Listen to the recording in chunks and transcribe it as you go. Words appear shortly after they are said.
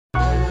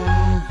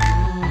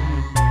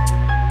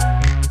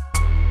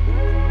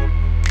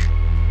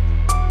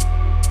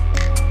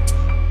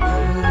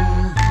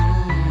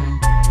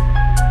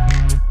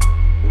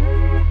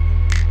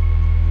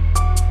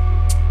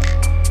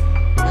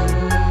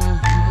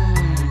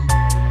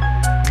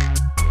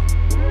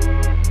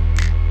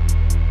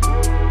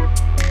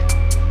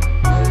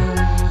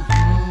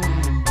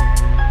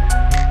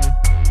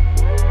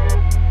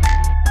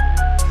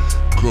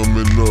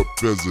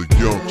as a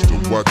youngster,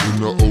 watching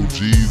the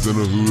OGs in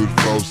the hood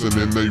flossing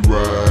in they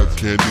rides.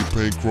 Candy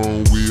paint,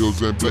 chrome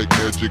wheels, and black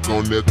magic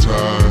on their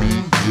tie.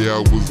 Me,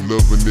 yeah, I was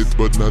loving it,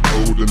 but not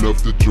old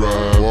enough to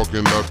drive.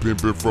 Walking like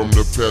pimping from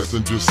the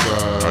passenger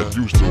side. I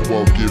used to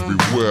walk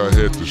everywhere, I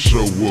had to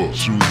show up.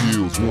 Shoe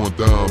heels worn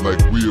down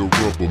like wheel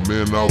rubber.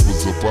 Man, I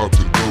was about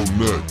to go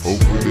nuts.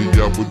 Hopefully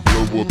I would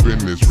blow up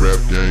in this rap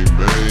game,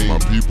 man. My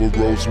people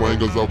roll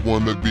swingers, I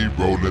wanna be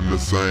rolling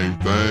the same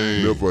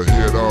thing. Never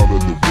had all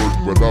of the work,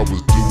 but I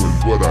was doing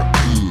what I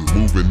could.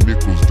 Moving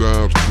nickels,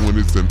 dimes,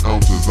 20s, and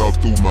ounces all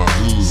through my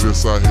hood.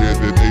 Since I had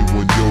that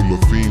A1 Yola,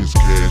 fiends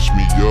cash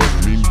me up.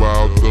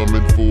 Meanwhile,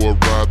 thumbing for a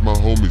ride, my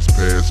homies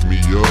pass me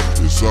up.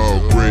 It's all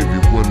gravy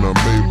when I'm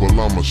able,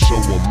 I'ma show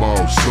them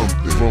all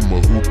something. From a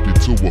hoopty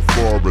to a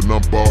foreign,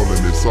 I'm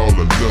ballin', it's all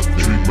or nothing.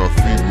 Treat my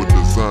feet with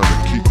designer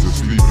kicks and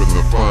sleep in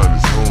the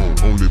finest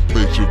home. Only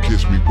place you'll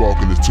catch me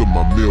walking is to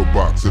my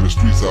mailbox. In the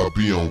streets I'll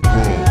be on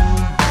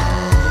chrome.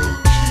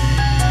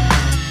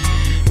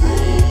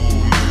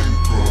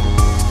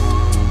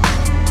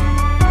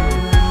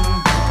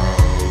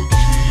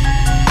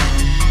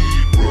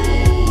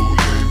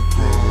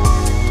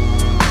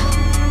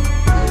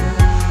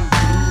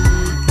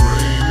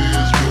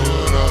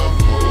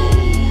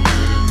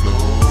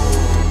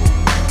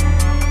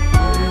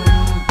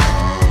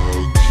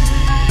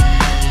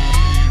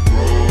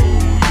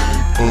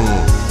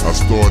 I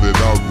started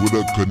out with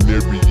a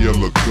canary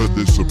yellow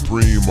Cutlass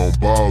Supreme on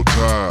ball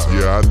ties.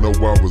 Yeah, I know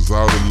I was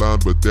out of line,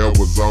 but that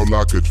was all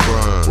I could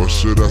find. Or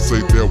should I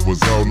say that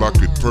was all I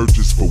could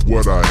purchase for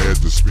what I had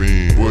to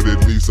spend. But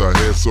at least I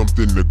had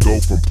something to go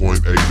from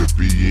point A to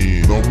B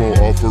in. No more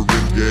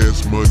offering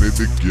gas money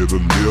to get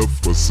a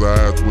lift.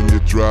 Besides, when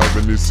you're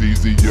driving, it's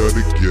easier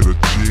to get a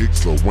chick.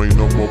 So ain't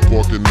no more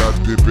parking lot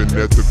pimping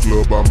at the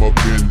club, I'm up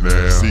in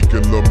there.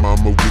 Seeking lil'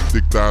 mama with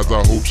thick thighs,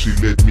 I hope she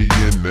let me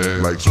in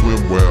there. Like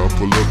swimwear,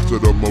 pull up to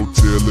the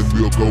motel and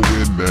we'll go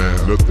in there.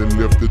 Nothing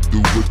left to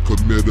do but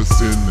commit a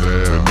sin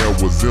there. And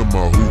that was in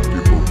my hoopty,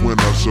 but when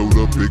I showed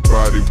up, big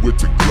body with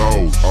the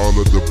glows. All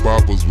of the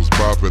boppers was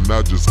bopping,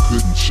 I just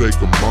couldn't shake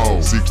them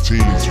all. 16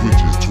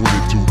 switches,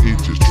 22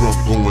 inches, trunk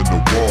going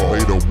to wall.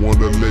 They don't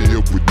wanna lay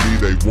up with me,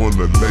 they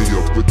wanna lay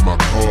up with my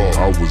car.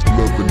 I was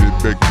loving it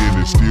back then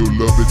and still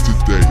love it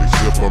today.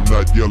 Except I'm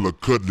not yellow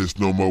Cutlass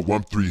no more,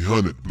 I'm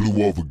 300,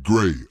 blue over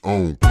gray,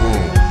 on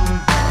chrome.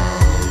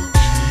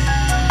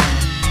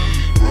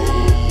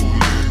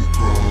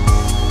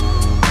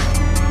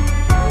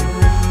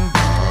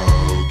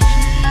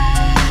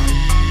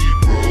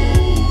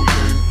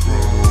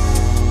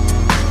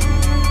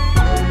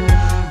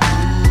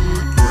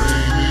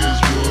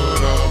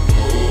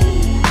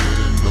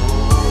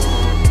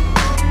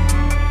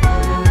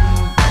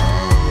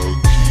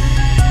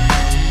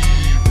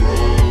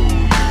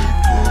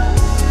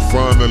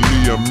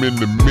 Finally, I'm in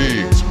the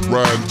mix,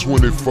 riding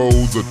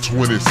 24s or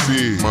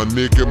 26. My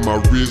neck and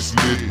my wrist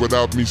lit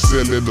without me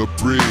selling a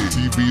brick.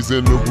 TV's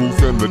in the roof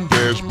and the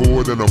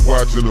dashboard, and I'm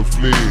watching a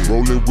flick.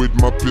 Rolling with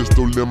my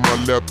pistol in my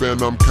lap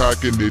and I'm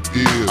cocking it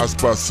in. I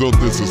spot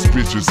something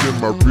suspicious in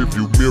my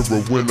rearview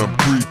mirror when I'm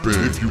creeping.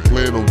 If you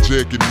plan on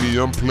checking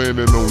me, I'm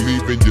planning on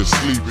leaving you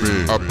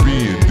sleeping. I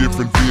be in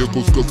different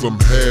vehicles cause I'm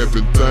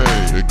having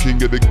things. And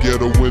king of the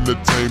ghetto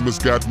entertainment's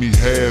got me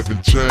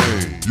having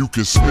change. You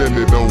can smell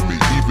it on me,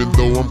 even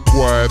though I'm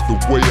quiet, the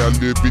way I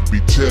live it be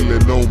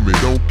telling on me.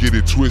 Don't get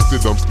it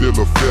twisted, I'm still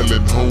a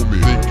felon, homie.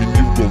 Thinking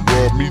you gon'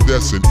 rob me,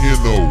 that's an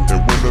N.O.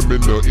 And when I'm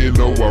in the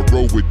N.O., I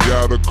roll with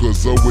Yada,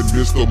 Cuzzo, and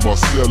Mr.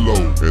 Marcello.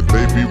 And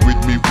they be with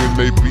me when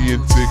they be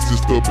in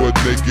Texas, the butt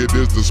naked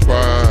is the spy.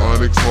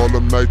 Onyx,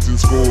 Harlem Nights and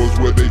Scores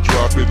where they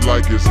drop it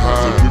like it's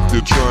high. So if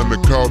you're trying to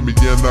call me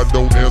and I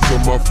don't answer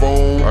my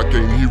phone, I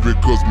can't hear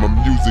it cause my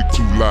music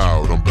too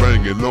loud. I'm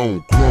banging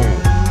on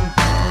chrome.